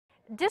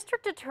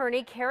District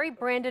Attorney Carrie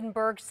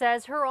Brandenburg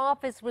says her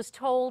office was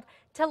told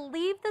to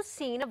leave the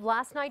scene of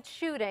last night's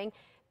shooting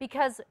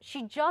because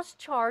she just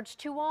charged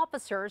 2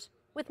 officers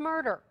with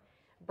murder.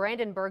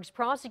 Brandenburg's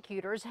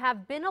prosecutors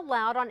have been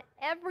allowed on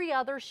every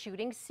other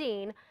shooting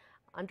scene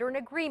under an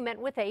agreement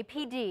with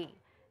APD.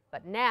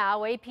 But now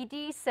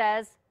APD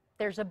says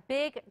there's a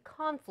big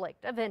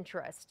conflict of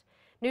interest.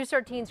 News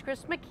 13's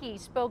Chris McKee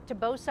spoke to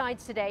both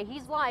sides today.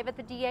 He's live at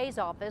the DA's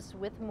office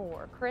with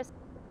more. Chris?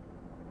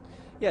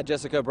 Yeah,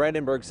 Jessica,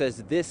 Brandenburg says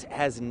this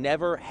has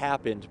never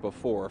happened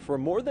before. For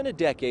more than a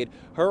decade,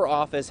 her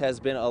office has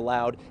been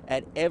allowed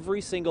at every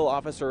single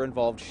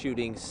officer-involved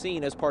shooting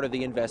scene as part of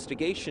the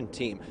investigation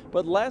team.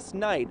 But last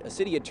night, a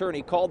city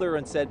attorney called her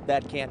and said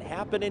that can't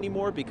happen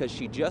anymore because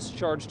she just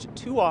charged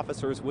 2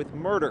 officers with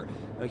murder.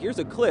 Now, here's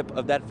a clip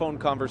of that phone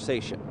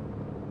conversation.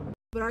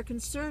 But our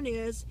concern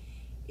is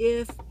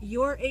if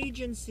your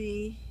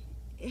agency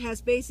has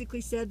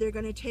basically said they're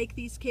going to take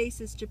these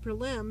cases to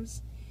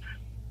prelims,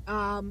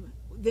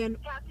 then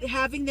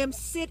having them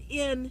sit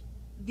in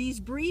these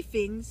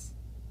briefings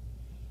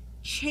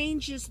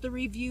changes the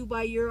review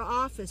by your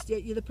office.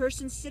 The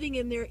person sitting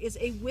in there is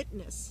a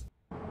witness.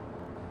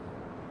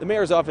 The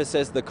mayor's office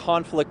says the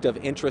conflict of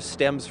interest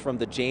stems from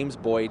the James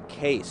Boyd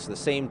case. The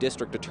same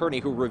district attorney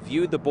who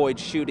reviewed the Boyd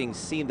shooting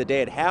scene the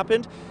day it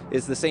happened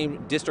is the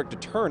same district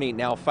attorney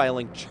now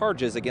filing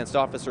charges against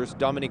officers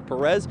Dominic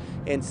Perez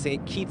and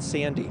Keith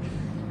Sandy.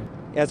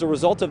 As a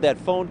result of that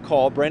phone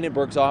call,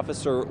 Brandenburg's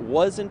officer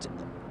wasn't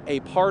a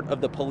part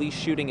of the police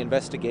shooting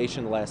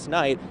investigation last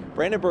night.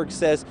 Brandenburg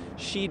says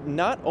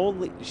not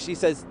only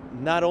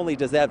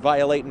does that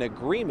violate an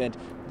agreement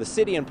the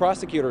city and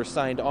prosecutors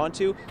signed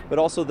onto, but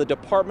also the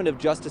Department of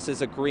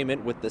Justice's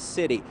agreement with the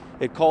city.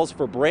 It calls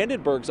for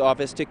Brandenburg's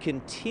office to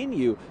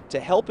continue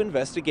to help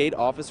investigate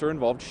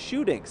officer-involved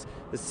shootings.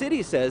 The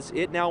city says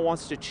it now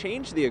wants to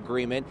change the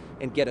agreement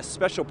and get a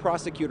special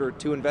prosecutor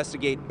to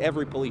investigate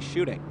every police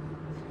shooting.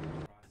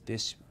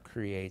 This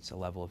creates a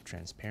level of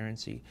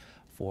transparency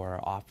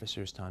for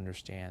officers to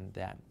understand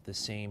that the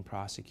same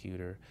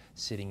prosecutor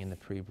sitting in the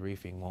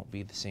pre-briefing won't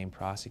be the same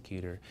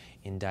prosecutor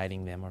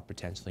indicting them or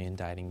potentially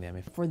indicting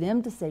them. For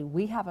them to say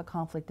we have a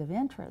conflict of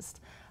interest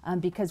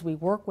because we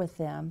work with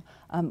them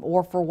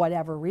or for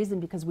whatever reason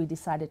because we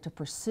decided to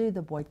pursue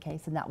the Boyd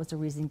case, and that was the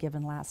reason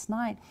given last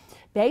night,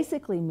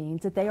 basically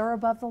means that they are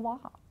above the law.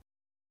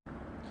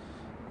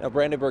 Now,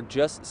 Brandenburg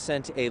just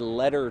sent a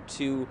letter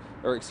to,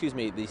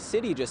 the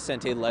city just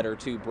sent a letter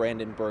to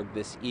Brandenburg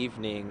this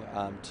evening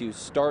to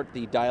start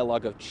the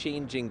dialogue of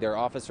changing their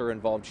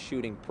officer-involved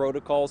shooting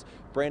protocols.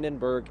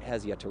 Brandenburg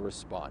has yet to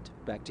respond.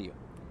 Back to you.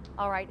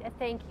 All right,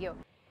 thank you.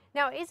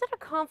 Now, is it a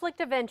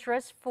conflict of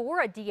interest for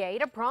a DA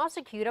to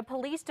prosecute a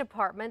police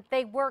department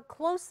they work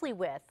closely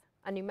with?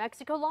 A New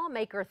Mexico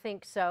lawmaker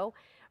thinks so.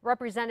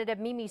 Representative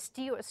Mimi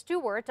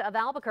Stewart of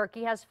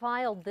Albuquerque has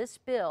filed this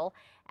bill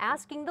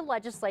asking the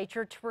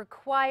legislature to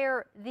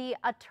require the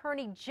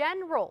Attorney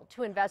General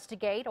to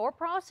investigate or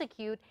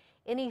prosecute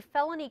any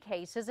felony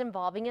cases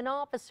involving an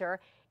officer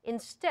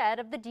instead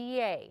of the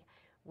DA.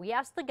 We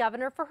asked the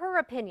governor for her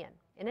opinion.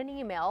 In an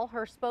email,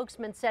 her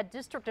spokesman said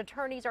district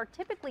attorneys are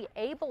typically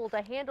able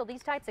to handle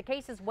these types of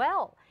cases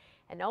well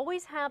and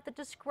always have the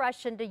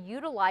discretion to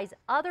utilize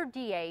other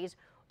DAs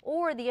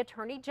or the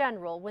Attorney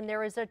General when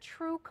there is a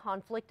true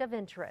conflict of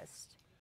interest.